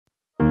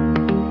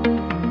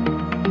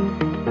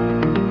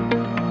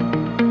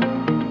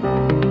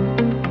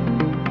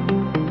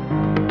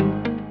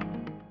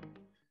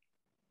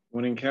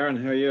Karen.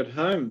 How are you at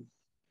home?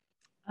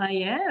 I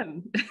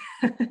am.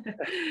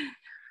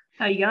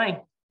 How are you going?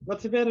 Not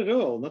too bad at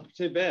all. Not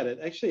too bad.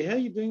 Actually, how are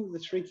you doing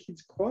with the three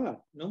kids quiet?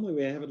 Normally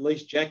we have at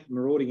least Jack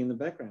marauding in the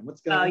background.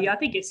 What's going on? Yeah, I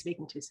think you're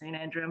speaking too soon,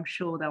 Andrew. I'm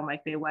sure they'll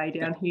make their way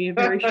down here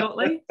very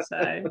shortly.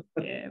 So,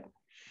 yeah.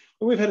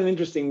 Well, we've had an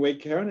interesting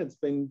week, Karen. It's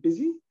been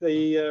busy.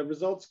 The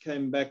results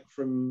came back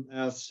from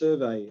our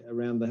survey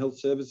around the health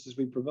services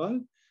we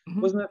provided.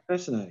 Wasn't that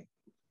fascinating?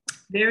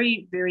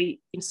 Very, very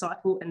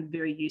insightful and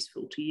very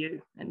useful to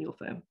you and your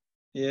firm.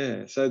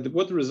 Yeah. So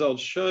what the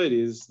results showed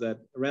is that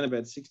around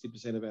about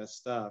 60% of our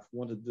staff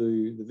want to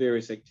do the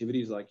various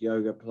activities like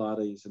yoga,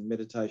 Pilates and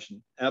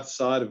meditation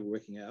outside of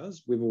working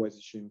hours. We've always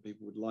assumed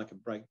people would like a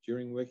break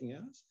during working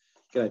hours.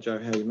 G'day, Joe.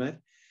 How are you, mate?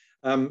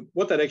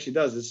 What that actually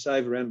does is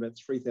save around about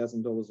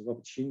 $3,000 of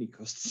opportunity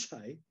costs,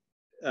 say,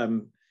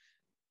 on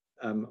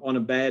a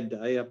bad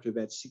day, up to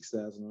about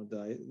 $6,000 a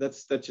day.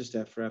 That's just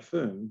out for our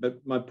firm. But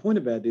my point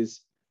about it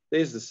is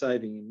there's the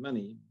saving in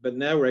money, but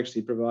now we're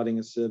actually providing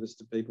a service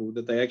to people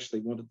that they actually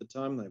want at the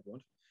time they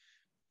want.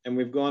 And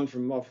we've gone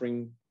from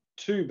offering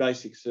two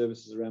basic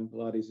services around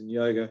Pilates and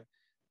yoga,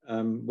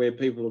 where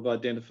people have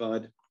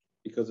identified,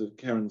 because of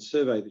Karen's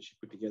survey that she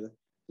put together,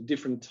 the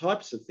different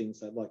types of things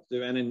they'd like to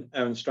do. And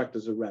our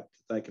instructors are wrapped.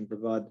 They can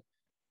provide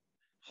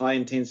high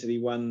intensity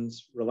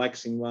ones,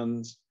 relaxing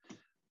ones.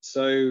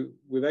 So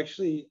we're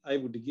actually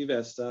able to give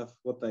our staff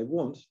what they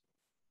want,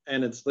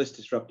 and it's less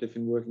disruptive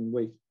in working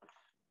week,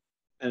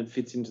 and it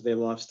fits into their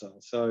lifestyle.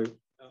 So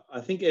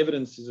I think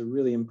evidence is a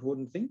really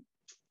important thing.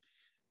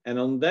 And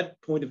on that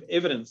point of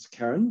evidence,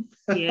 Karen.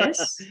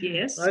 Yes,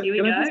 here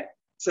we go.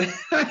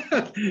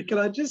 Can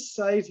I just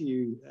say to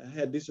you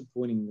how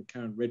disappointing the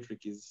current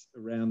rhetoric is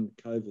around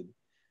COVID?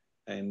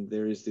 And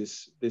there is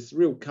this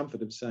real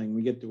comfort of saying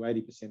we get to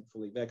 80%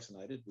 fully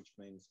vaccinated, which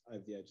means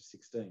over the age of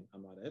 16, I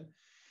might add.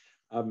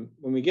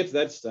 When we get to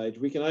that stage,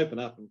 we can open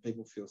up and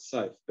people feel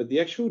safe. But the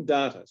actual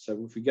data,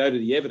 so if we go to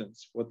the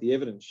evidence, what the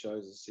evidence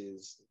shows us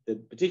is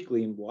that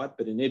particularly in white,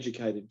 but in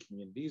educated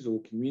communities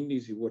or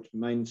communities who watch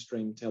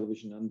mainstream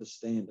television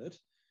understand it,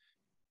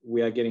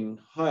 we are getting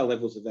higher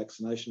levels of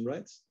vaccination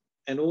rates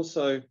and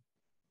also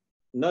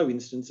no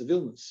instance of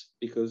illness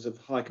because of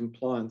high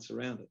compliance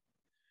around it.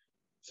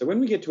 So when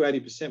we get to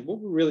 80%, what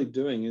we're really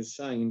doing is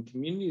saying in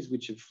communities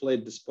which have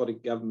fled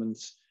despotic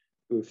governments,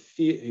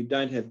 who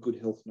don't have good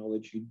health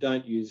knowledge, who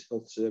don't use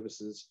health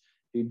services,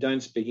 who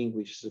don't speak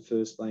English as a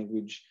first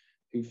language,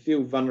 who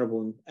feel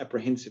vulnerable and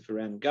apprehensive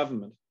around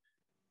government,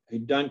 who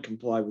don't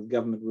comply with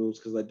government rules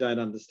because they don't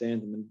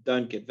understand them and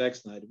don't get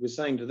vaccinated. We're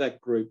saying to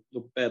that group,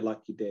 look, bad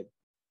luck, you're dead.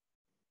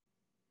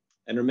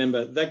 And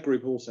remember, that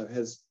group also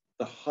has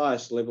the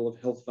highest level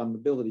of health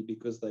vulnerability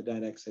because they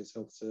don't access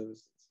health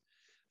services.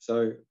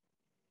 So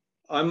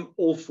I'm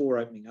all for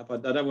opening up. I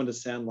don't want to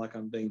sound like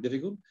I'm being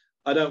difficult.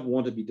 I don't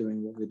want to be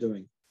doing what we're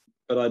doing,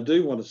 but I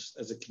do want us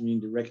as a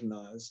community to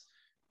recognise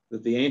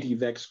that the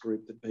anti-vax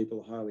group that people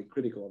are highly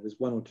critical of is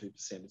 1 or 2%.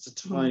 It's a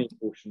tiny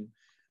portion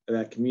of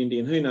our community,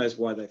 and who knows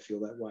why they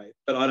feel that way,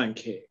 but I don't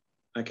care,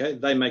 okay?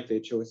 They make their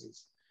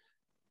choices.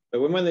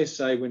 But when they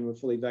say when we're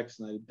fully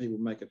vaccinated, people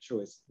make a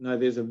choice, no,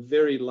 there's a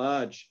very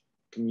large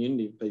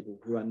community of people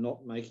who are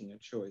not making a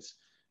choice,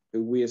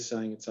 who we are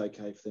saying it's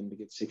okay for them to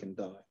get sick and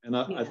die. And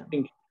I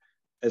think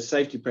as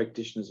safety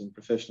practitioners and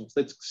professionals,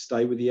 let's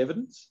stay with the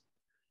evidence.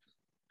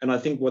 And I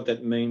think what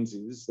that means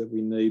is that we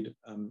need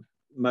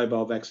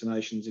mobile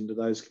vaccinations into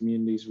those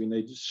communities. We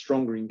need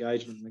stronger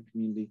engagement in the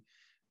community.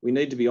 We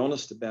need to be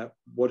honest about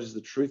what is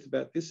the truth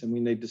about this, and we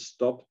need to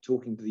stop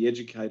talking to the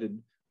educated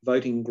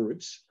voting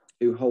groups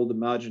who hold the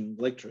margin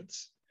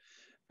electorates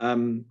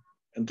and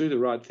do the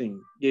right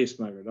thing. Yes,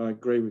 Margaret, I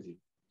agree with you.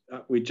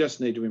 We just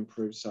need to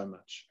improve so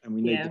much, and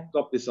we need to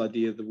stop this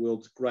idea of the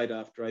world's great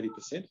after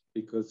 80%,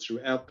 because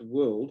throughout the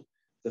world,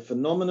 the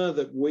phenomena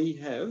that we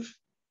have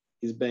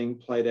is being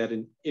played out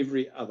in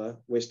every other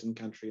Western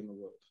country in the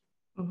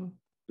world.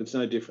 It's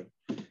no different.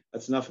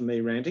 That's enough of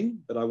me ranting,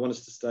 but I want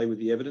us to stay with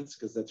the evidence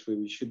because that's where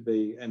we should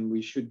be, and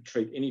we should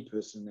treat any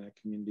person in our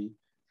community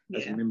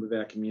as a member of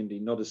our community,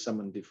 not as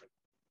someone different.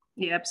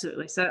 Yeah,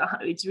 absolutely. So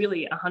it's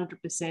really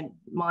 100%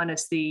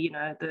 minus the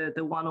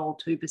 1 or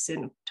 2%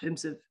 in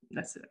terms of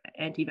that's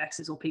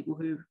anti-vaxxers or people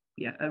who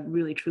are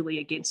really truly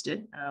against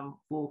it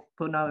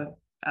for no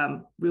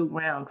real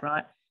ground,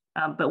 right?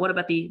 But what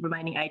about the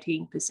remaining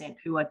 18%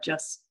 who are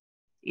just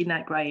in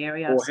that grey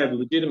area? Or have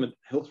legitimate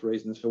health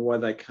reasons for why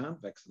they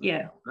can't vaccinate.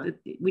 Yeah, right?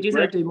 We just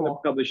got to do more. We'll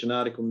publish an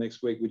article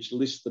next week which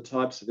lists the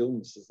types of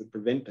illnesses that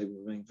prevent people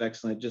from being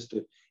vaccinated, just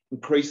to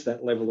increase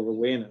that level of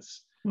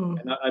awareness.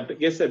 And I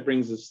guess that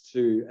brings us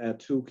to our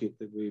toolkit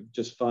that we've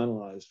just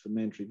finalised for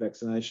mandatory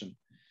vaccination.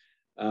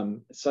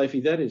 Sophie,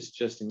 that is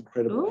just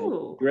incredible.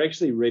 Ooh. You're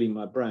actually reading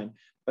my brain.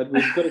 But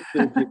we've got a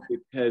toolkit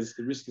which has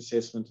the risk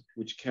assessment,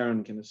 which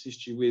Karen can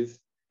assist you with.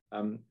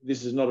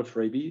 This is not a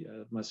freebie.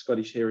 My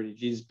Scottish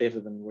heritage is better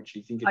than what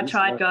you think it is. I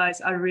tried, guys.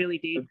 I really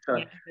did.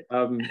 Okay.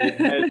 It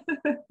has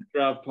a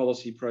draft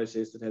policy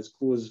process that has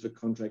clauses for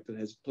contract, that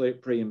has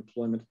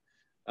pre-employment,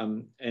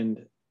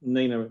 and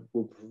Nina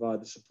will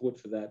provide the support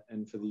for that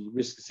and for the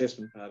risk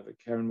assessment part of it,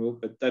 Karen will,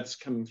 but that's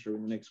coming through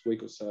in the next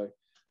week or so.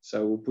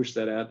 So we'll push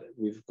that out.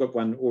 We've got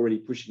one already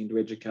pushing into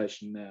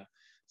education now.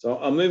 So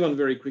I'll move on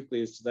very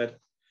quickly as to that.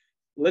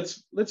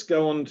 Let's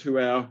go on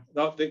to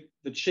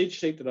the cheat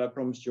sheet that I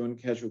promised you on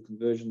casual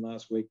conversion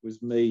last week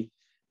was me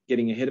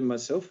getting ahead of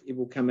myself. It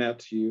will come out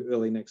to you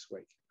early next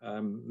week.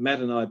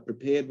 Matt and I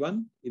prepared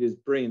one. It is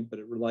brilliant, but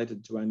it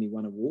related to only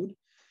one award.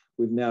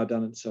 We've now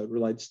done it so it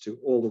relates to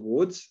all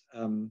awards.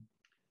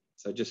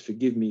 So just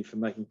forgive me for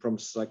making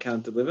promises I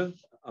can't deliver.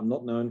 I'm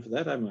not known for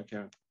that, am I,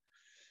 Karen?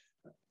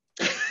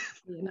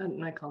 Yeah,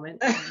 no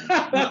comment.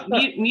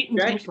 Mute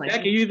intentionally.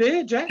 Jack, are you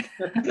there, Jack?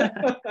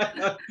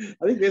 I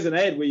think there's an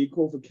ad where you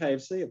call for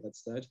KFC at that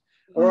stage.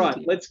 All right,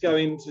 let's go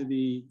into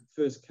the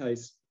first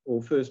case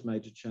or first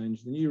major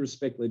change. The new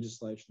respect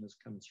legislation has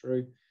come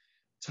through.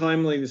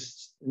 Timely,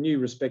 this new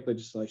respect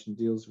legislation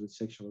deals with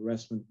sexual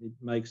harassment. It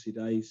makes it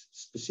a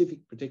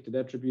specific protected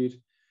attribute.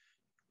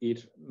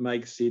 It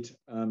makes it,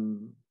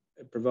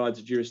 it provides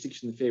a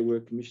jurisdiction, the Fair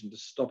Work Commission, to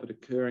stop it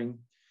occurring.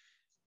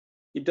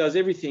 It does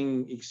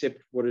everything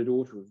except what it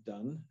ought to have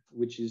done,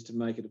 which is to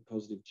make it a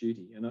positive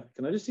duty. And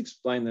can I just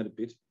explain that a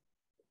bit?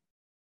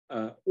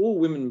 All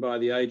women by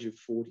the age of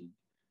 40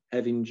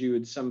 have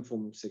endured some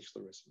form of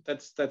sexual harassment.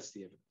 That's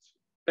the evidence.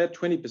 About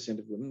 20%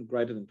 of women,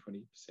 greater than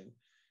 20%,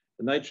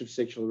 the nature of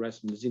sexual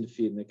harassment has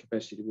interfered in their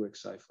capacity to work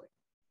safely.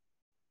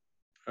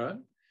 All right?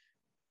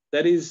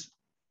 That is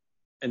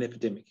an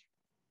epidemic.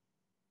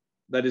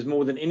 That is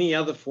more than any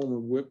other form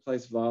of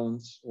workplace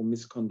violence or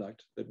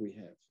misconduct that we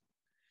have.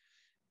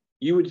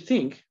 You would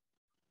think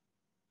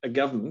a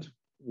government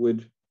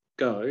would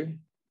go,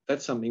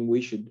 that's something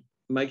we should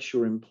make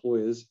sure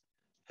employers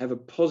have a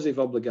positive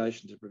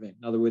obligation to prevent.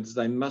 In other words,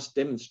 they must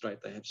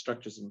demonstrate they have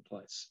structures in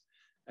place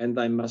and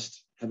they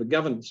must have a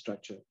governance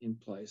structure in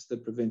place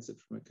that prevents it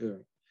from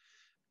occurring.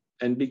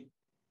 And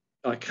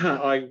I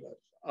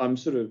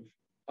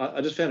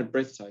just found it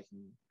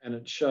breathtaking, and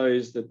it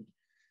shows that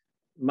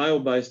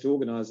male-based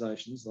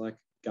organisations like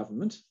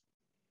government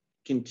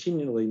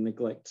continually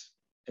neglect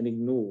and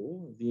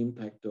ignore the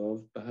impact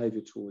of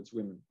behaviour towards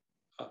women.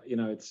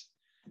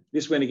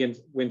 This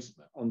went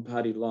on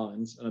party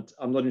lines, and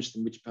I'm not interested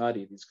in which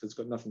party it is because it's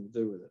got nothing to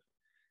do with it.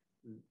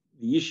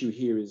 The issue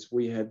here is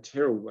we have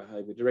terrible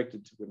behaviour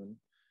directed to women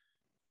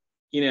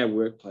in our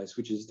workplace,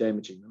 which is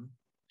damaging them,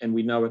 and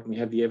we know it, and we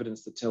have the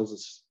evidence that tells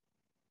us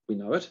we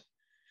know it.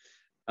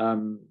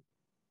 And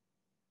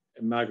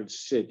Margaret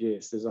said,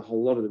 yes, there's a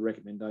whole lot of the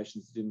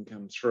recommendations that didn't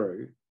come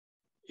through.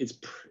 It's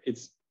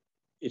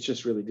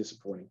just really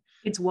disappointing.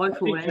 It's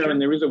woeful, Andrew. Karen,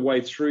 there is a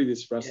way through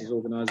this for us as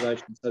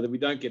organisations so that we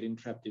don't get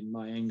entrapped in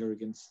my anger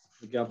against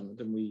the government,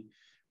 and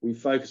we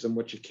focus on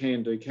what you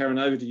can do. Karen,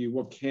 over to you.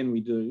 What can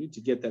we do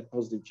to get that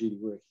positive duty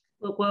working?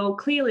 Look, well,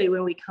 clearly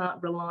when we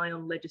can't rely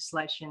on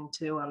legislation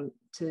to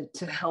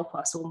help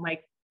us or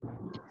make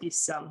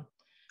this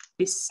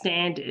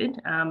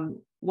standard,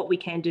 what we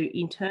can do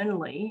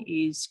internally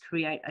is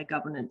create a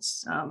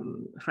governance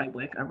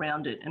framework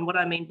around it. And what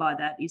I mean by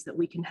that is that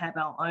we can have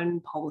our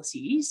own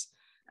policies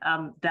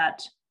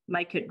that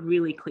make it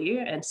really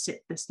clear and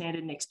set the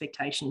standard and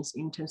expectations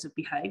in terms of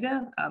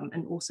behaviour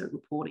and also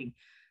reporting.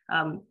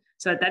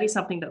 So that is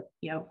something that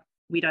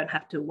we don't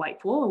have to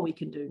wait for, and we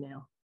can do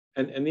now.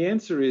 And the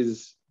answer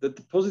is that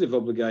the positive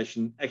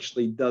obligation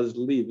actually does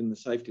live in the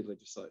safety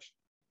legislation.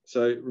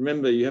 So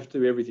remember, you have to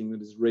do everything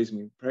that is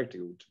reasonably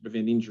practical to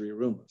prevent injury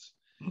or illness.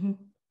 Mm-hmm.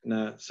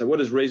 Now, so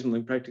what is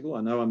reasonably practical?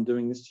 I know I'm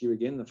doing this to you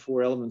again, the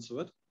 4 elements of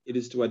it. It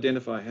is to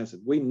identify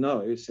hazard. We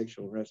know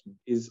sexual harassment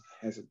is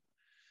a hazard.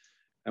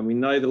 And we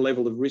know the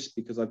level of risk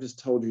because I've just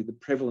told you the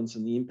prevalence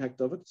and the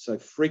impact of it. So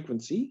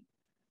frequency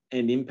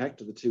and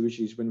impact are the 2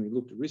 issues when we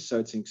looked at risk. So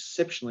it's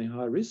exceptionally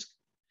high risk.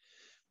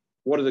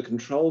 What are the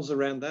controls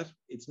around that?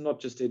 It's not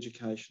just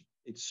education,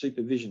 it's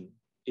supervision.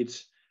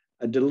 It's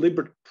a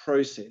deliberate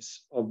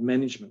process of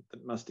management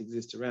that must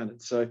exist around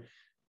it. So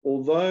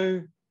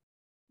although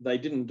they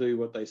didn't do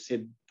what they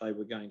said they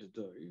were going to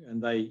do,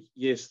 and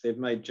they've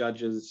made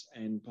judges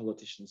and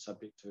politicians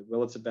subject to it,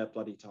 well, it's about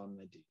bloody time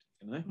they did,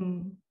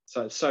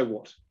 So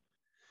what?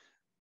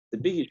 The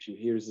big issue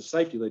here is the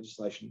safety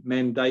legislation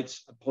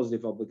mandates a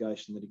positive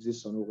obligation that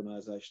exists on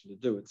organisation to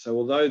do it. So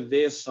although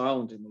they're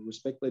silent in the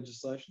respect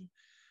legislation,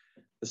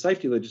 the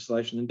safety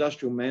legislation,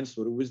 industrial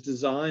manslaughter, was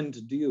designed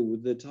to deal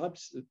with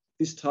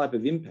this type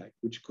of impact,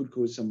 which could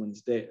cause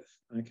someone's death,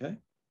 okay?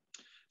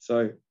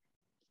 So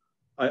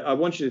I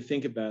want you to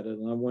think about it,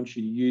 and I want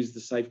you to use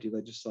the safety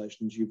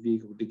legislation as your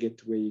vehicle to get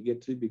to where you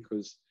get to,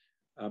 because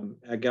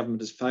our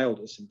government has failed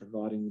us in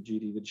providing the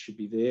duty that should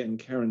be there, and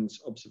Karen's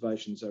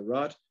observations are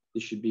right.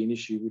 This should be an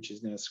issue which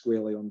is now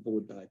squarely on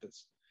board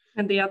papers.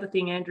 And the other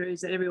thing, Andrew,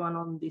 is that everyone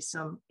on this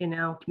in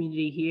our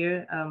community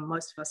here,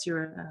 most of us here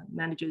are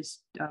managers,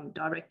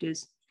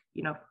 directors,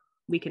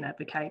 we can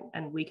advocate,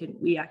 and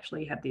we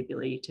actually have the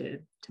ability to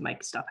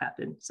make stuff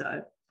happen.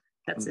 So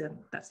that's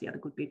the other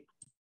good bit.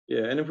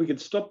 Yeah, and if we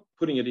could stop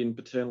putting it in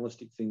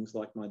paternalistic things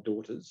like my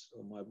daughters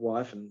or my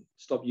wife, and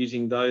stop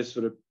using those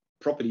sort of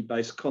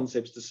property-based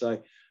concepts to say,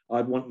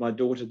 I'd want my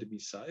daughter to be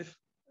safe.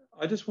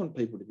 I just want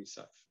people to be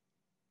safe.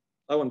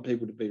 I want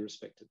people to be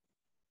respected.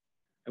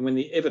 And when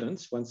the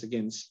evidence, once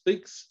again,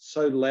 speaks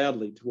so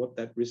loudly to what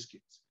that risk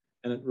is,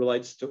 and it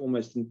relates to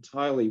almost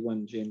entirely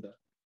one gender,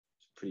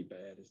 it's pretty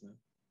bad, isn't it?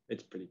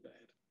 It's pretty bad.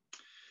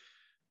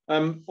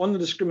 On the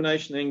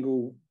discrimination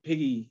angle,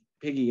 Peggy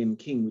and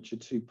King, which are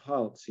two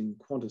pilots in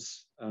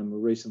Qantas, were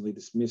recently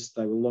dismissed.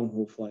 They were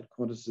long-haul flight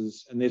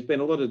Qantases, and there's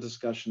been a lot of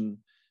discussion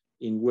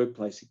in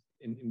workplace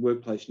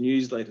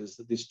newsletters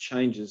that this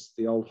changes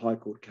the old High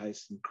Court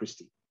case in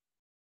Christie.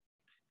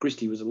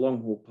 Christie was a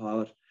long-haul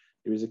pilot.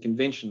 There is a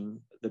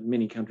convention that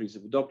many countries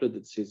have adopted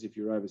that says if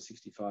you're over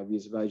 65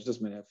 years of age,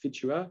 doesn't matter how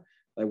fit you are,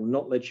 they will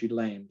not let you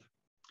land.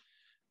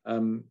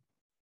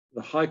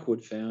 The High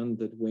Court found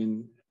that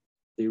when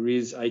there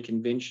is a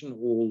convention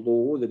or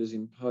law that is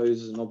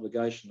imposed as an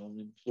obligation on an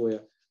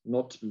employer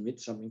not to permit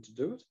something to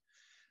do it,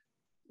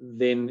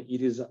 then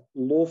it is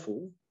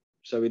lawful.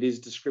 So it is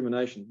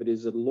discrimination, but it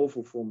is a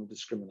lawful form of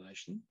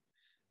discrimination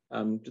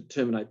to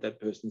terminate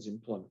that person's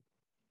employment.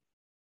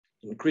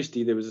 In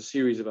Christie, there was a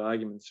series of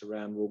arguments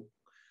around, well,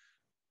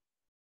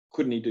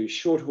 couldn't he do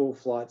short-haul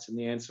flights? And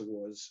the answer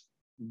was,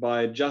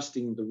 by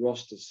adjusting the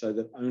roster so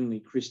that only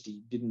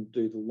Christie didn't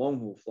do the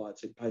long-haul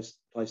flights, it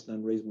placed an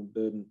unreasonable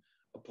burden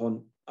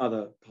upon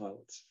other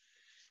pilots.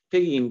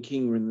 Peggy and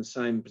King were in the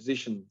same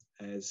position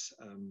as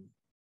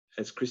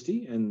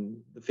Christie, and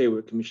the Fair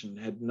Work Commission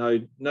had no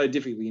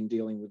difficulty in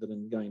dealing with it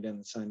and going down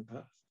the same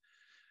path,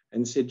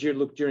 and said,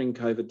 look, during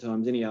COVID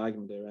times, any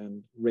argument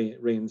around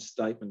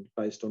reinstatement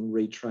based on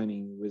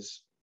retraining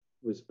was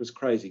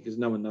crazy, because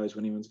no one knows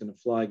when anyone's going to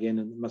fly again,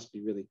 and it must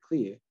be really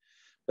clear.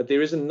 But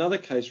there is another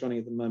case running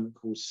at the moment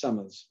called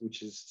Summers,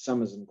 which is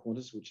Summers and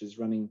Qantas, which is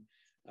running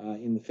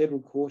in the federal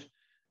court,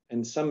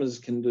 and Summers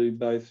can do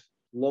both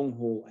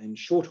long-haul and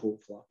short-haul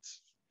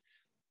flights.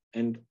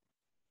 And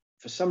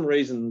for some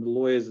reason, the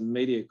lawyers and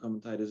media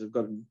commentators have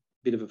got a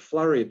bit of a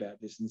flurry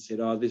about this and said,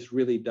 oh, this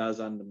really does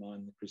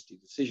undermine the Christie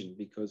decision,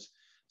 because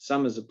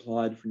Summers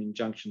applied for an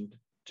injunction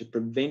to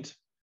prevent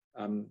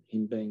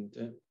him being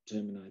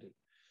terminated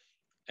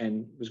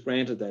and was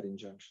granted that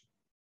injunction.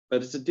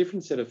 But it's a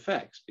different set of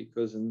facts,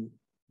 because in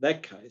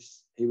that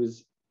case, he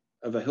was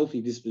of a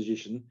healthy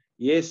disposition,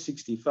 yes,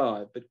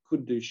 65, but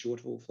could do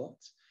short-haul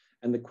flights.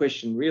 And the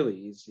question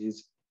really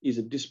is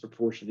a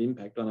disproportionate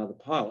impact on other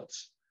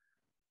pilots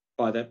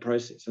by that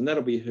process, and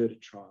that'll be heard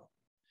at trial.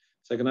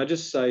 So can I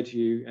just say to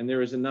you, and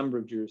there is a number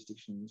of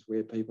jurisdictions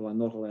where people are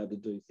not allowed to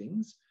do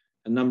things,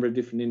 a number of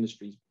different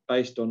industries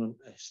based on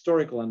a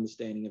historical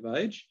understanding of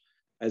age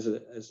as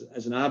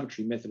an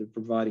arbitrary method of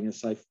providing a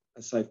safe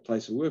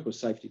place of work or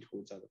safety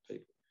towards other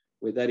people.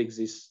 Where that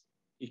exists,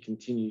 it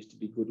continues to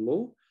be good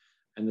law,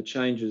 and the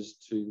changes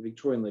to the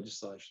Victorian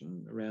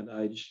legislation around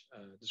age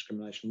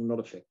discrimination will not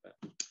affect that.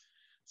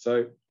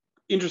 So,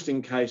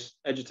 interesting case,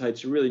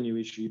 agitates a really new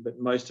issue, but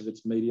most of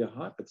it's media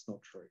hype. It's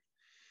not true.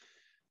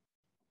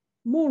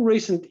 More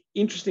recent,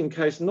 interesting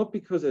case, not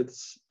because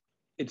it's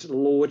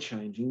law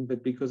changing,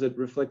 but because it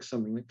reflects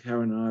something that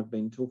Karen and I have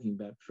been talking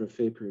about for a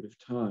fair period of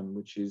time,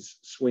 which is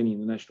Sweeney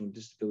and the National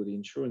Disability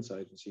Insurance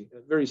Agency.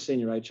 A very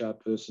senior HR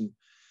person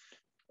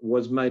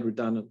was made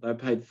redundant. They were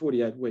paid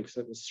 48 weeks.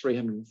 That was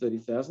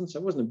 $330,000. So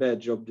it wasn't a bad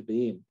job to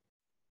be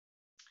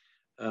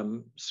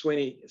in.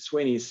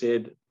 Sweeney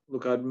said,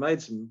 look, I'd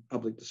made some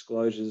public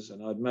disclosures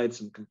and I'd made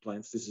some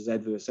complaints. This is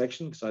adverse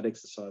action because I'd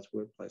exercised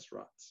workplace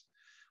rights.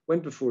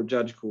 Went before a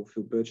judge called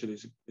Phil Burchett,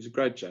 who's a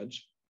great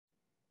judge.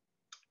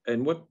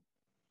 And what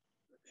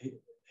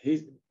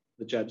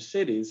the judge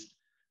said is,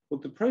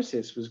 look, the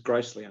process was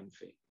grossly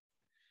unfair.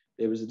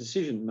 There was a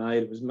decision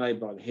made. It was made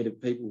by the head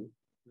of people.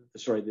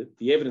 Sorry,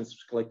 the evidence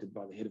was collected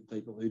by the head of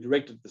people who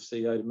directed the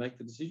CEO to make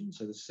the decision.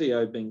 So the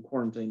CEO being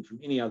quarantined from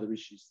any other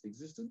issues that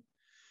existed.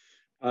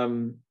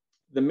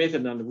 The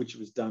method under which it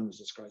was done was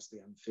just grossly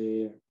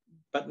unfair,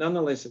 but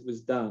nonetheless it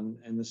was done,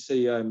 and the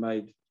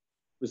CEO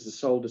was the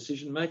sole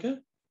decision maker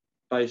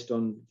based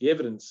on the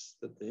evidence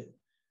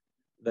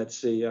that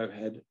CEO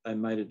had. They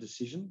made a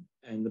decision,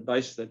 and the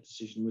basis of that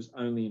decision was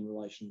only in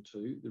relation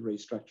to the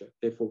restructure.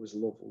 Therefore, it was a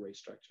lawful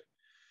restructure.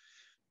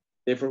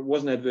 Therefore, it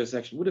wasn't adverse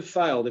action. It would have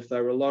failed if they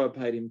were a lower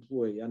paid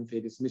employee,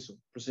 unfair dismissal.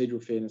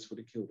 Procedural fairness would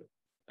have killed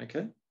it,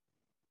 okay?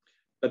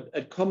 But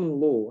at common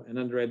law and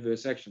under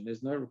adverse action,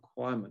 there's no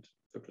requirement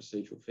for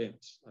procedural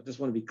fairness. I just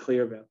want to be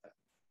clear about that.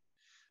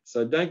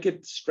 So don't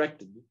get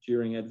distracted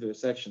during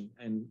adverse action.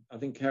 And I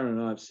think Karen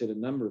and I have said a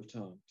number of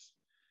times,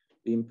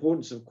 the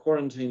importance of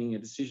quarantining a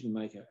decision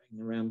maker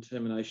around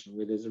termination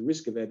where there's a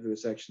risk of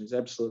adverse action is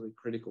absolutely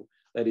critical.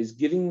 That is,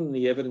 giving them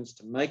the evidence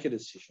to make a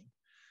decision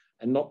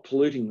and not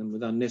polluting them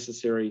with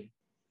unnecessary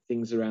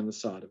things around the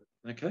side of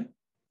it, okay?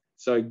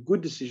 So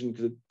good decision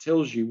because it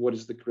tells you what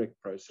is the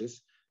correct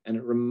process, and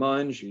it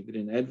reminds you that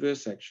in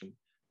adverse action,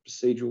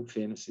 procedural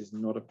fairness is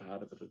not a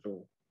part of it at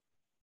all.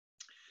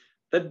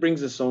 That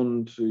brings us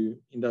on to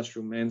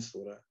industrial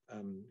manslaughter,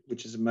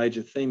 which is a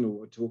major theme of what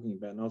we're talking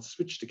about. And I'll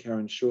switch to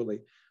Karen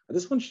shortly. I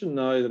just want you to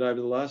know that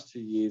over the last 2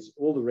 years,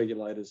 all the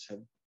regulators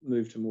have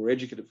moved to a more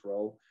educative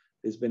role.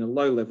 There's been a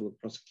low level of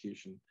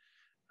prosecution.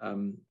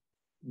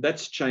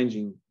 That's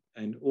changing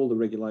and all the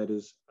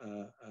regulators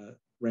are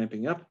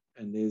ramping up,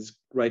 and there's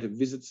greater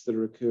visits that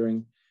are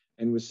occurring.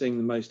 And we're seeing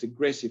the most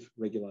aggressive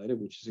regulator,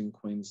 which is in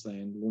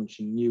Queensland,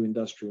 launching new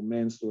industrial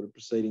manslaughter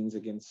proceedings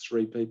against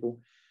 3 people.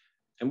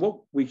 And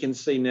what we can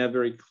see now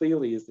very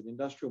clearly is that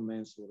industrial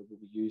manslaughter will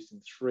be used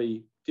in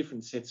 3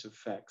 different sets of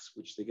facts,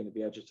 which they're going to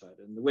be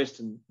agitated. In the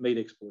Western meat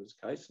exporters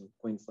case, and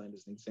Queensland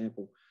is an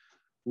example,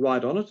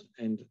 right on it,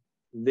 and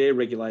their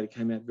regulator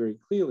came out very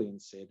clearly and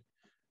said,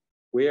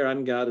 where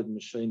unguarded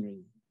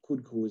machinery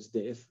could cause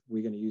death,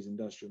 we're going to use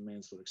industrial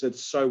manslaughter. So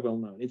it's so well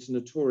known. It's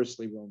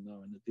notoriously well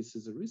known that this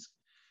is a risk.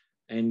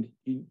 And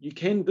you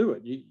can do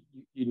it.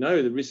 You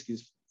know the risk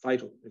is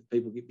fatal if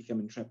people become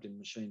entrapped in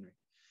machinery.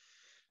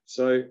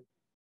 So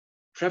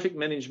traffic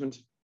management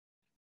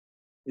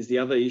is the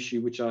other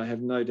issue, which I have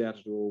no doubt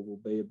at all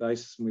will be a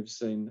basis. And we've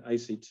seen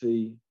ACT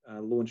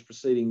launch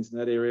proceedings in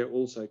that area,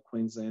 also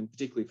Queensland,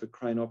 particularly for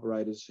crane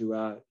operators who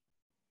are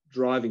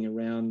driving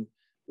around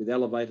with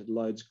elevated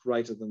loads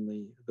greater than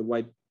the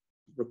weight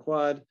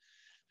required.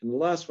 And the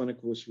last one, of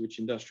course, for which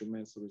industrial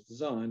manslaughter is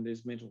designed,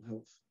 is mental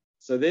health.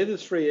 So they're the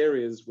 3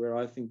 areas where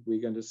I think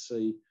we're going to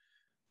see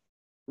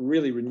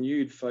really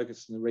renewed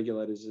focus from the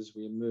regulators as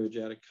we emerge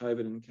out of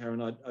COVID. And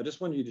Karen, I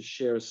just want you to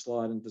share a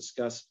slide and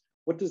discuss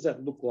what does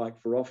that look like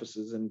for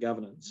officers and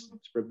governance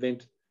to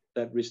prevent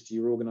that risk to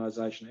your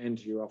organisation and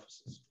to your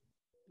officers.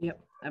 Yep,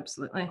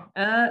 absolutely.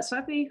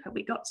 Sophie, have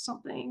we got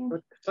something?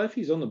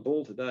 Sophie's on the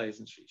ball today,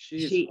 isn't she?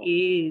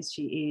 She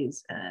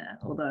is.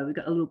 Although we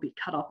got a little bit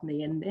cut off in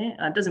the end there.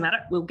 It doesn't matter.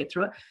 We'll get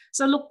through it.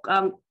 So look,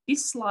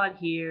 this slide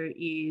here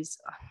is,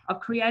 I've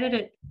created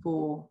it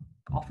for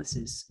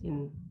officers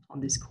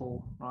on this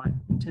call, right?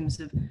 In terms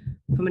of,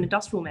 from an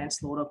industrial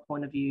manslaughter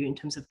point of view, in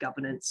terms of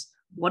governance,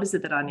 what is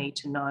it that I need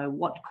to know?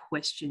 What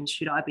questions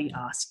should I be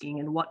asking?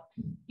 And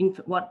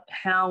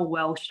how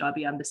well should I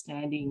be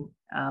understanding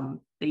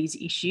these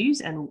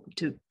issues, and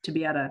to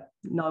be able to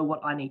know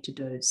what I need to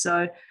do?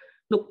 So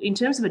look, in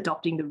terms of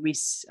adopting the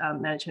risk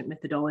management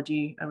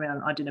methodology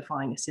around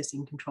identifying,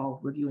 assessing, control,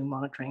 reviewing,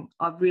 monitoring,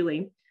 I've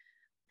really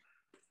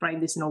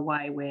framed this in a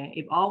way where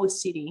if I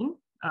was sitting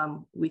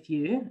with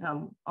you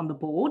on the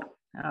board,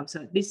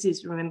 so this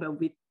is, remember,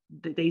 with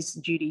these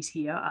duties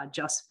here are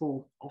just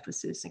for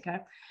officers,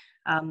 okay?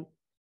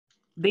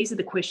 These are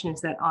the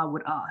questions that I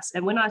would ask.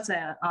 And when I say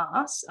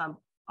ask,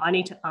 I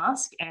need to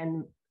ask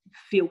and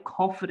feel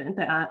confident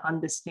that I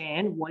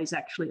understand what is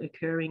actually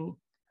occurring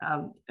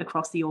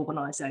across the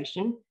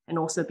organisation, and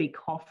also be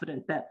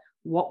confident that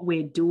what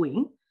we're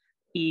doing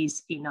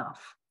is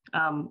enough.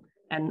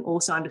 And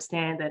also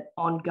understand that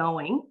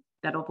ongoing,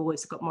 that I've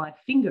always got my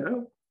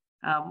finger,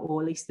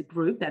 or at least the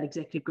group, that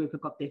executive group,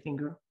 have got their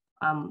finger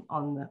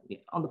on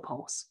the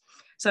pulse.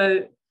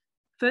 So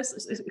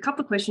first, a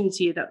couple of questions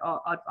here that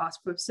I'd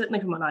ask for, certainly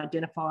from an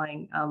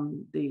identifying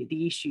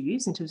the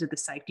issues in terms of the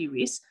safety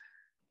risks.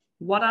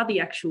 What are the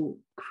actual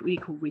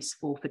critical risks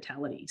for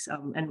fatalities?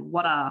 And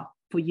what are,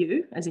 for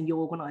you, as in your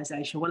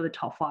organisation, what are the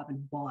top 5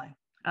 and why?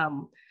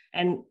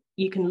 And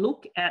you can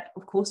look at,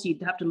 of course,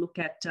 you'd have to look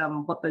at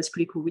what those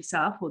critical risks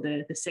are for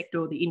the sector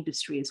or the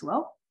industry as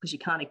well, because you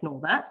can't ignore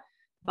that.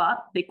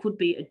 But there could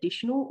be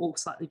additional or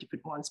slightly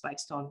different ones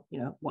based on,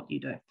 what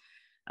you do.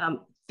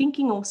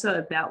 Thinking also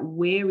about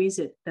where is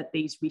it that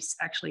these risks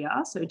actually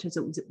are. So in terms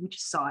of, is it which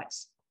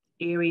sites,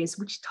 areas,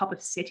 which type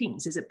of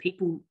settings? Is it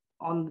people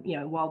on,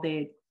 while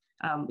they're,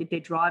 if they're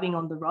driving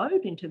on the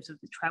road, in terms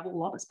of the travel a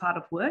lot as part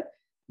of work,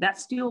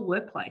 that's still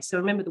workplace. So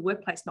remember, the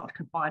workplace not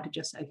confined to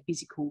just a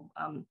physical,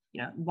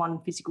 one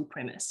physical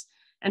premise.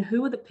 And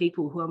who are the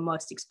people who are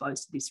most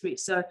exposed to this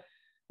risk? So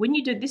when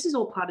you do, this is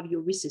all part of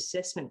your risk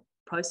assessment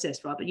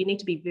process, right? But you need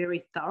to be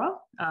very thorough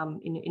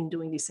in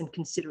doing this and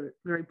consider it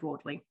very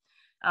broadly.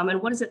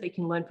 And what is it they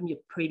can learn from your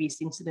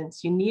previous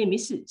incidents, your near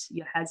misses,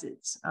 your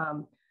hazards?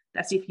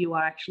 That's if you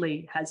are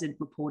actually hazard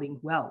reporting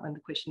well. And the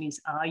question is,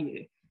 are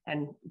you?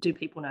 And do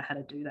people know how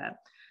to do that?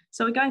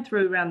 So we're going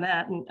through around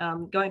that,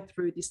 and going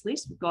through this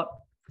list, we've got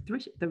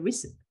the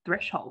risk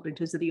threshold in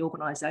terms of the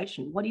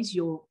organisation. What is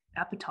your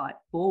appetite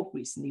for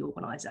risk in the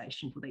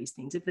organisation for these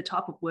things? If the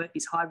type of work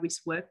is high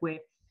risk work where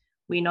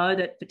we know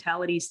that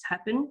fatalities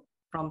happen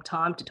from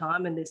time to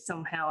time and there's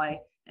somehow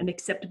an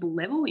acceptable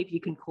level, if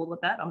you can call it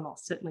that. I'm not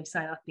certainly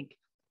saying I think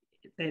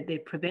they're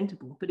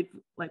preventable, but if,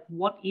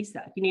 what is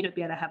that? You need to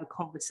be able to have a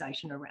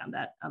conversation around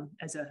that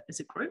as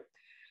a group.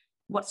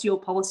 What's your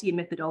policy and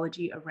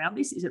methodology around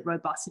this? Is it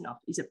robust enough?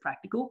 Is it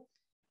practical?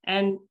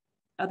 And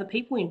are the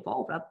people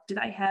involved, do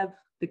they have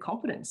the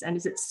confidence, and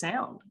is it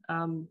sound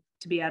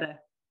to be able to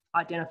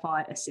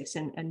identify, assess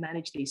and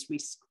manage these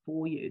risks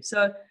for you?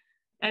 So,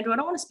 Andrew, I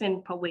don't want to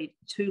spend probably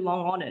too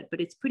long on it,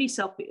 but it's pretty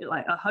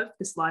I hope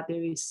the slide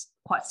there is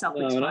quite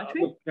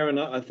self-explanatory. No, Karen,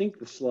 I think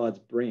the slide's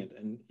brilliant.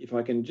 And if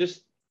I can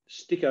just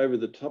stick over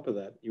the top of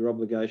that, your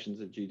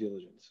obligations of due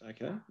diligence,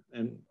 okay?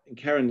 And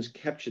Karen's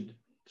captured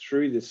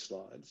through this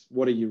slides,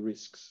 what are your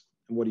risks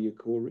and what are your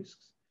core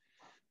risks?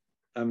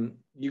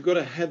 You've got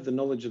to have the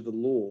knowledge of the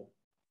law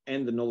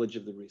and the knowledge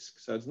of the risk.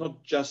 So it's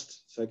not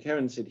just, so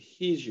Karen said,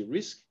 here's your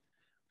risk.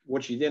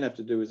 What you then have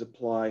to do is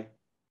apply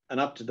an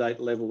up-to-date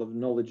level of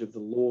knowledge of the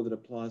law that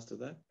applies to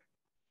that.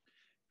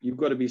 You've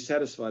got to be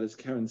satisfied, as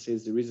Karen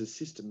says, there is a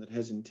system that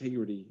has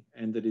integrity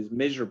and that is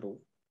measurable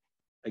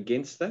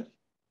against that.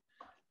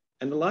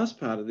 And the last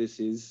part of this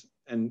is,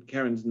 and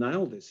Karen's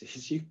nailed this,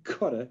 is you've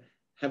got to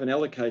have an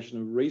allocation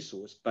of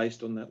resource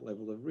based on that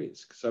level of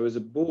risk. So as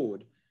a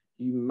board,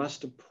 you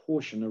must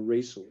apportion a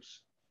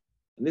resource.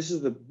 And this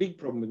is the big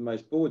problem with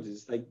most boards,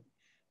 is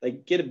they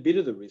get a bit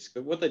of the risk,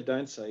 but what they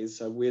don't say is,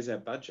 so where's our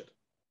budget?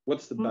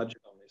 What's the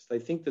budget on this? They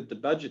think that the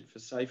budget for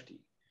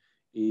safety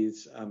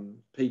is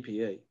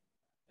PPE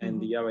and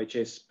the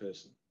OHS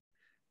person.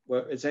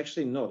 Well, it's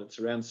actually not. It's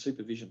around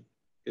supervision.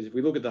 Because if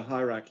we look at the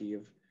hierarchy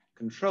of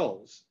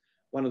controls,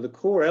 one of the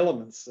core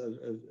elements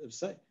of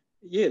say,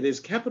 yeah, there's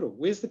capital.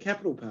 Where's the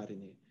capital part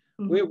in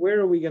here? Where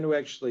are we going to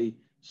actually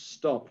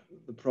stop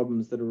the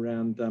problems that are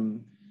around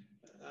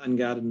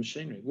unguarded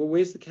machinery? Well,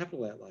 where's the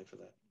capital outlay for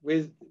that? Where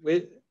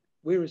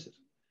is it?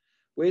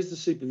 Where's the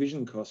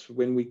supervision cost for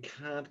when we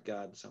can't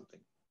guard something?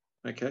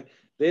 Okay,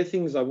 they're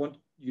things I want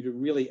you to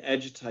really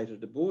agitate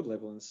at the board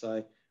level and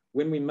say,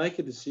 when we make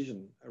a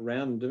decision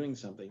around doing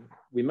something,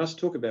 we must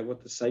talk about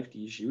what the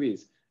safety issue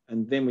is,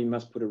 and then we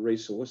must put a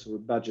resource or a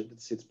budget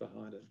that sits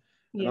behind it.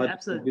 Yeah,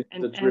 absolutely.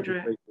 And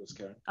Andrew,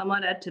 I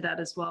might add to that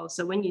as well.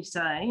 So when you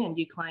say and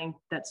you claim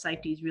that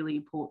safety is really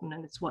important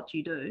and it's what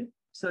you do,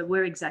 so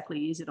where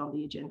exactly is it on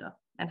the agenda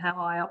and how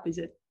high up is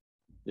it?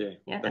 Yeah.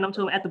 And I'm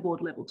talking at the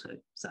board level too.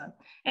 So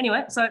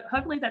anyway, so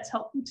hopefully that's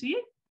helpful to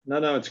you.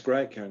 No, it's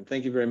great, Karen.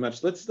 Thank you very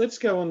much. Let's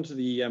go on to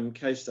the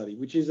case study,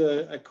 which is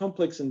a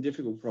complex and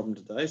difficult problem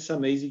today.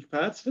 Some easy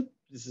parts of it.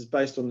 This is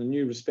based on the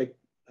new respect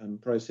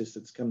process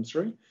that's come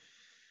through.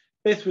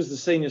 Beth was the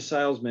senior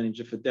sales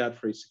manager for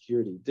Doubt-Free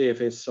Security.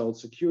 DFS sold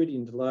security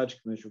into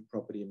large commercial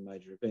property and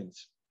major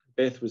events.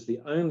 Beth was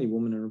the only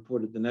woman who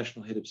reported the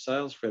national head of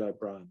sales, Fred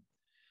O'Brien.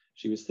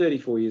 She was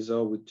 34 years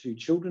old with 2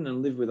 children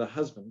and lived with a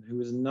husband who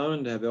was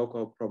known to have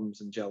alcohol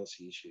problems and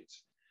jealousy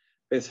issues.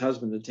 Beth's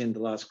husband attended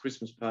the last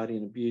Christmas party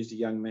and abused a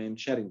young man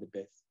chatting to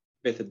Beth.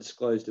 Beth had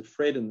disclosed to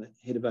Fred and the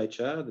head of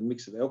HR the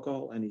mix of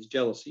alcohol and his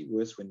jealousy,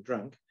 worse when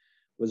drunk,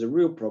 was a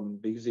real problem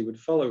because he would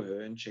follow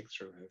her and check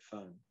through her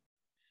phone.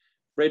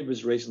 Fred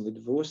was recently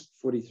divorced,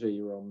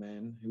 43-year-old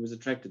man who was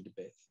attracted to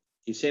Beth.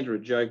 He sent her a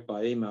joke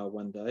by email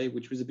one day,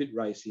 which was a bit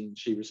racy, and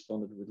she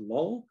responded with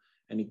lol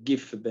and a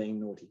gif for being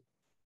naughty.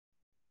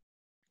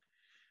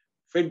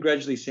 Fred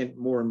gradually sent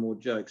more and more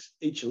jokes,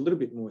 each a little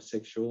bit more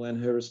sexual, and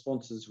her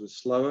responses were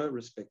slower,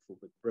 respectful,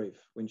 but brief.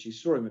 When she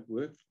saw him at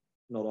work,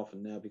 not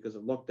often now because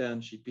of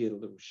lockdown, she appeared a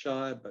little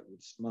shy, but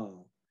would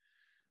smile.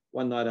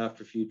 One night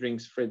after a few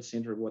drinks, Fred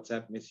sent her a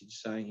WhatsApp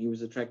message saying he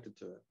was attracted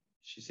to her.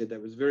 She said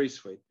that was very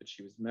sweet, but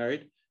she was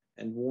married,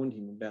 and warned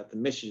him about the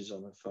messages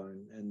on her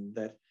phone and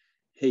that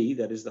he,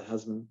 that is the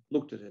husband,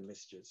 looked at her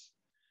messages.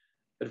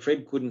 But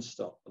Fred couldn't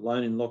stop.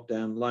 Alone in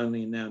lockdown,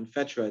 lonely and now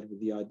infatuated with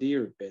the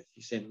idea of Beth,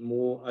 he sent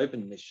more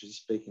open messages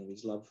speaking of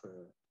his love for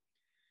her.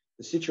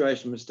 The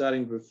situation was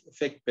starting to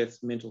affect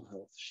Beth's mental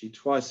health. She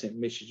twice sent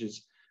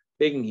messages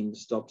begging him to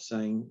stop,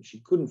 saying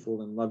she couldn't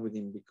fall in love with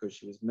him because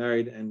she was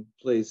married and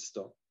please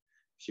stop.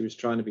 She was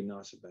trying to be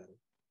nice about it.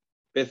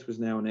 Beth was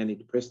now on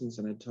antidepressants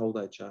and had told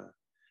HR.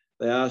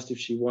 They asked if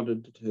she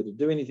wanted her to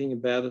do anything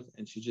about it,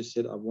 and she just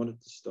said, I wanted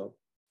to stop.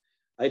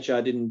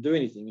 HR didn't do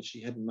anything as she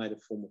hadn't made a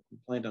formal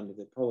complaint under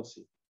their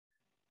policy.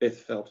 Beth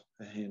felt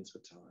her hands were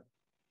tied.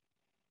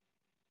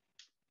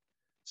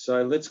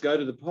 So let's go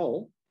to the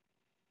poll,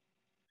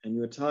 and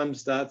your time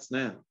starts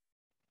now.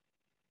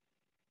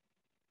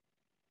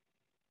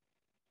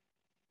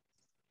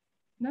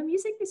 No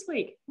music this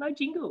week, no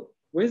jingle.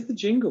 Where's the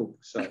jingle?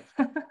 So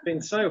it's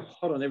been so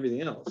hot on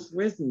everything else.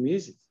 Where's the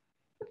music?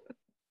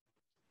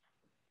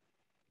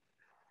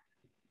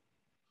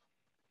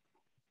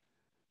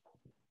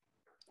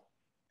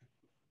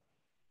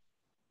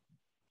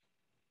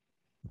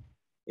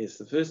 Yes,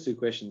 the first 2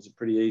 questions are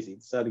pretty easy.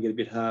 It started to get a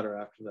bit harder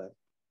after that.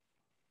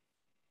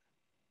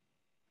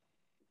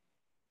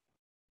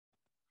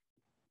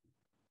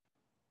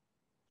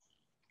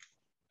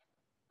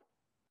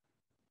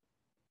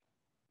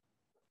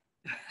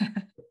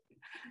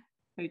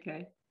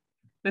 Okay,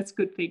 that's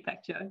good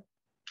feedback, Joe.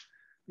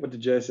 What did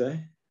Joe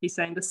say? He's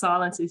saying the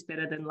silence is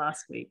better than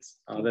last week's.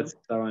 Oh, that's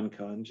so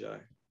unkind, Joe.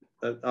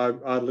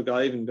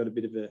 I even got a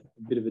bit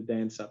of a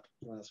dance up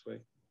last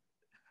week.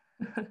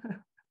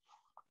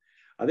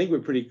 I think we're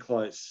pretty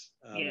close.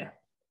 Yeah.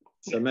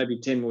 So maybe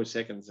 10 more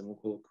seconds and we'll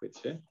call it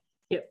quits, yeah?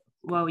 Yep.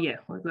 Well, yeah,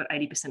 we've got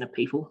 80% of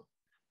people.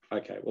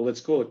 Okay, well,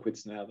 let's call it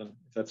quits now then,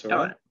 if that's all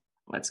right.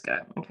 Let's go.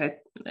 Okay.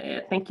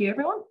 Thank you,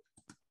 everyone.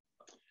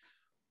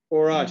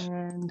 All right.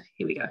 And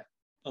here we go.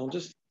 I'll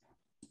just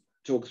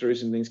talk through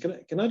some things.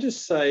 Can I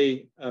just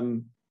say,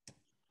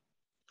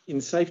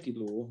 in safety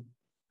law,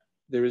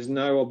 there is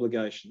no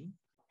obligation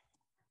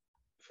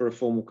for a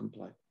formal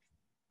complaint,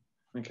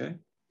 okay?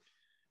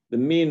 The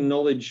mere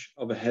knowledge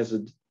of a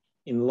hazard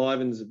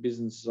enlivens a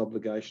business's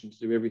obligation to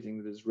do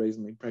everything that is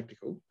reasonably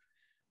practical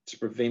to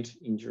prevent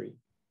injury.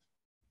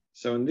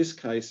 So in this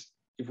case,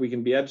 if we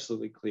can be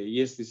absolutely clear,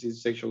 yes, this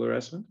is sexual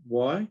harassment.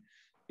 Why?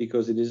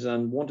 Because it is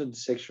unwanted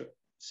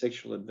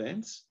sexual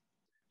advance.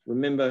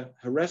 Remember,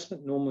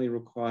 harassment normally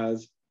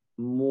requires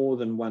more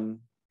than one,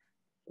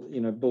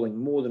 bullying,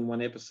 more than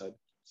one episode.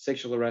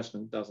 Sexual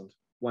harassment doesn't.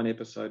 One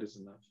episode is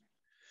enough.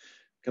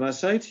 Can I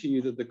say to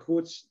you that the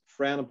courts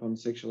frown upon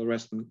sexual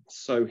harassment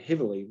so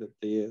heavily that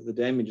the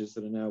damages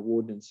that are now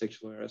awarded in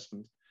sexual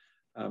harassment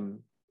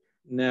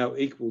now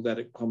equal that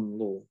at common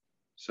law.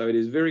 So it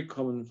is very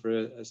common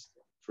for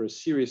a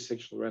serious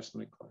sexual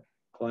harassment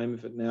claim,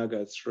 if it now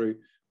goes through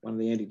one of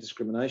the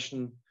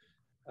anti-discrimination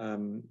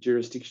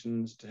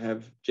jurisdictions, to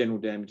have general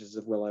damages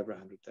of well over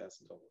 $100,000.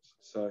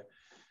 So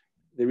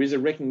there is a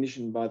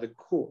recognition by the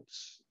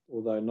courts,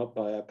 although not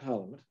by our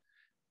parliament,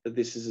 that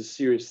this is a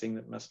serious thing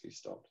that must be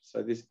stopped.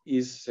 So this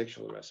is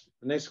sexual harassment.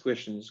 The next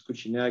question is, could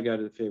she now go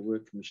to the Fair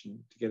Work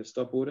Commission to get a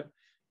stop order?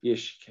 Yes,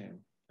 she can.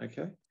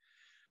 Okay.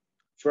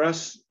 For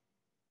us,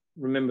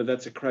 remember,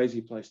 that's a crazy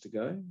place to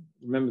go.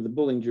 Remember, the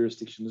bullying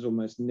jurisdiction is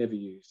almost never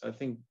used. I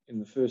think in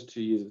the first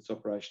 2 years of its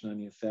operation,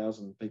 only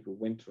 1,000 people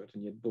went to it,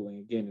 and yet bullying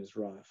again is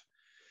rife.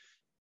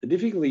 The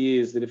difficulty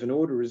is that if an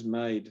order is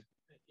made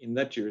in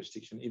that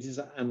jurisdiction, it is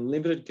an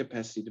unlimited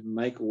capacity to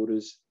make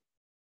orders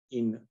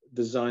in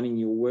designing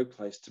your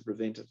workplace to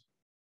prevent it.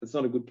 It's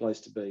not a good place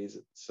to be, is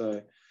it?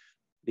 So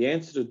the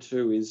answer to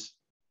 2 is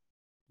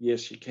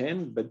yes, you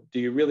can, but do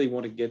you really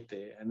want to get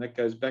there? And that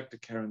goes back to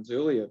Karen's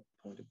earlier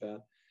point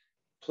about,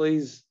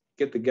 please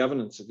get the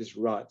governance of this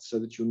right so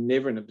that you're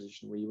never in a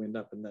position where you end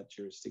up in that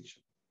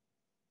jurisdiction.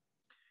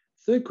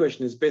 Third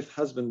question is, Beth's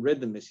husband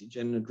read the message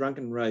and in a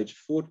drunken rage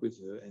fought with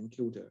her and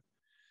killed her.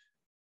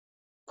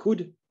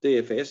 Could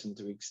DFS, and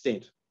to an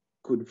extent,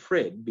 could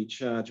Fred be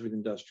charged with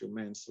industrial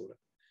manslaughter?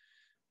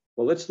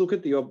 Well, let's look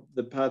at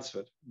the parts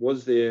of it.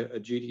 Was there a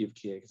duty of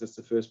care? Because that's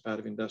the first part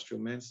of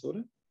industrial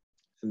manslaughter.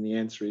 And the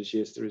answer is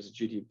yes, there is a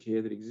duty of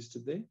care that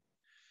existed there.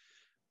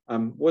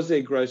 Was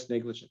there gross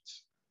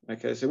negligence?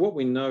 Okay, so what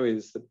we know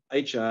is that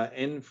HR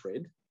and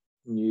Fred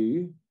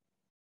knew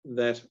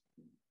that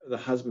the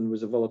husband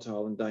was a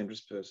volatile and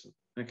dangerous person,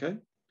 okay,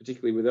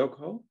 particularly with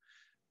alcohol.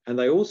 And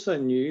they also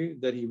knew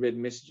that he read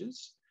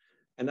messages,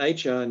 and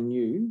HR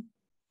knew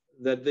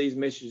that these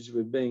messages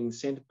were being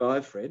sent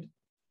by Fred.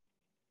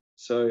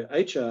 So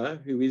HR,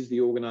 who is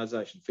the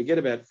organisation, forget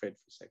about Fred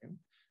for a second,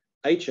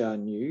 HR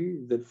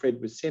knew that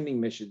Fred was sending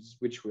messages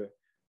which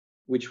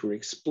were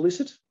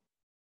explicit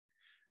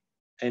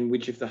and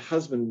which, if the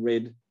husband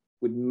read,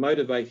 would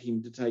motivate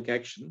him to take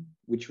action,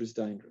 which was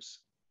dangerous.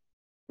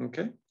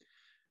 Okay?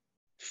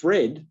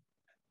 Fred,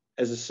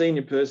 as a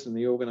senior person in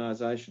the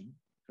organisation,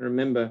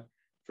 remember,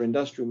 for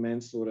industrial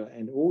manslaughter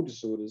and all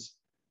disorders,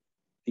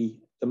 the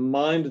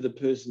mind of the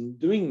person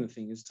doing the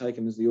thing is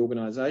taken as the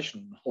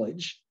organisational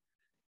knowledge,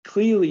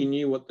 clearly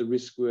knew what the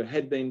risks were,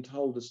 had been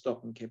told to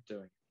stop and kept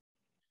doing it.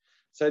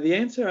 So the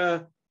answer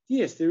are,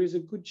 yes, there is a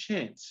good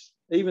chance,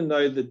 even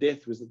though the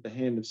death was at the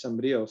hand of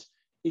somebody else,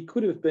 he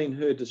could have been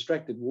heard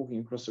distracted walking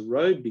across a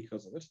road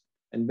because of it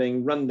and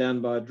being run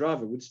down by a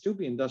driver, would still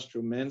be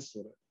industrial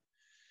manslaughter.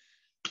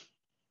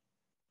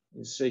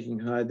 Is seeking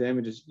higher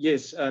damages.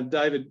 Yes,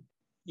 David,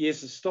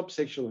 yes, a stop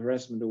sexual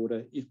harassment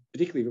order,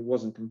 particularly if it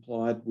wasn't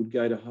complied, would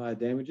go to higher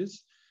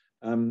damages.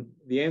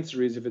 The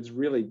answer is, if it's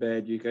really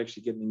bad, you can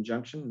actually get an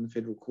injunction in the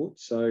federal court.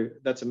 So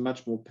that's a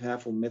much more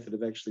powerful method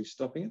of actually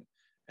stopping it,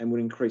 and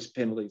would increase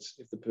penalties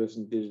if the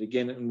person did it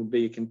again, and would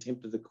be a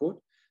contempt of the court.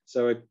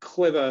 So a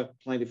clever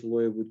plaintiff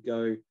lawyer would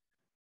go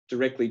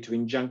directly to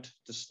injunct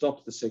to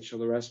stop the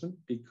sexual harassment,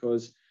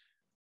 because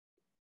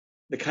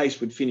the case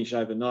would finish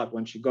overnight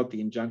once you got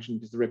the injunction,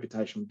 because the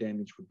reputational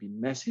damage would be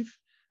massive.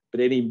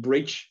 But any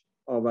breach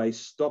of a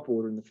stop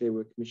order in the Fair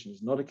Work Commission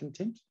is not a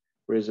contempt,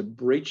 whereas a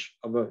breach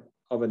of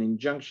an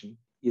injunction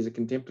is a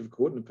contempt of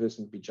court, and a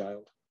person would be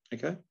jailed.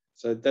 Okay,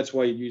 so that's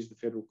why you use the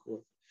federal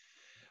court.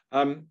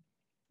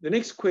 The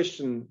next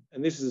question,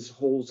 and this is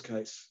Hall's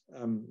case,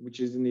 which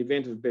is, in the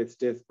event of Beth's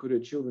death, could her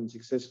children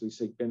successfully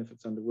seek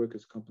benefits under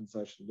workers'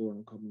 compensation law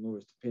and common law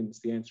as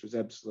dependents? The answer is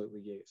absolutely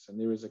yes. And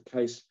there is a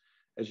case,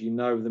 as you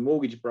know, of the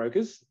mortgage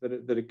brokers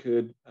that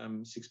occurred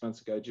 6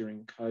 months ago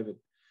during COVID,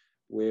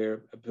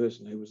 where a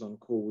person who was on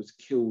call was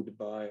killed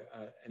by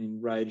an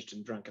enraged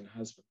and drunken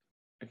husband.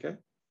 Okay?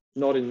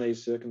 Not in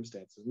these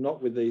circumstances,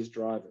 not with these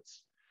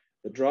drivers.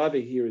 The driver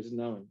here is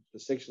known.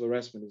 The sexual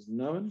harassment is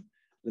known.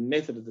 The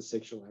method of the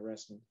sexual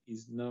harassment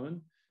is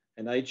known,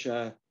 and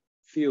HR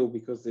feel,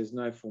 because there's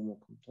no formal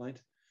complaint,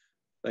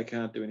 they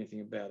can't do anything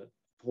about it.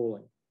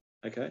 Appalling.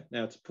 Okay?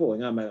 Now, it's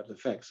appalling. I made up the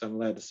facts, so I'm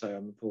allowed to say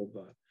I'm appalled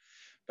by it.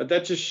 But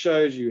that just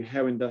shows you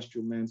how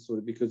industrial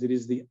manslaughter, because it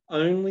is the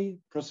only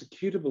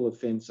prosecutable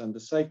offence under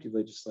safety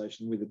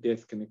legislation where the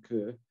death can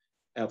occur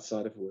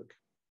outside of work.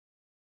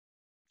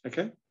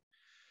 Okay?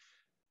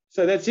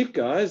 So that's it,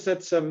 guys.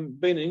 That's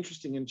been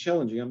interesting and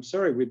challenging. I'm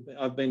sorry,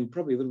 I've been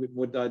probably a little bit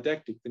more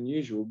didactic than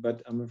usual,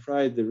 but I'm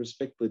afraid the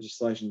respect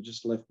legislation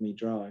just left me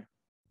dry.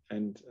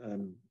 And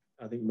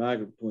I think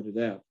Margaret pointed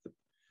out that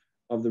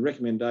of the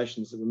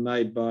recommendations that were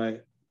made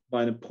by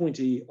an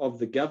appointee of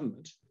the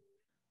government,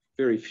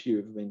 very few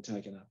have been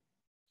taken up.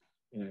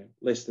 You know,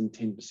 less than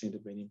 10%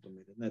 have been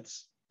implemented. And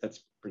that's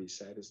pretty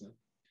sad, isn't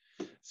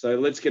it? So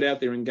let's get out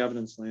there in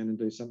governance land and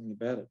do something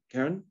about it.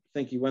 Karen,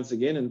 thank you once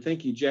again, and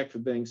thank you, Jack, for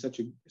being such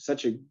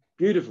a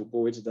beautiful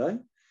boy today.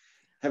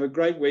 Have a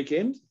great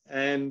weekend,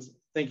 and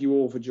thank you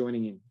all for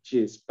joining in.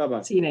 Cheers.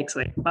 Bye-bye. See you next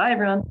week. Bye,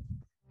 everyone.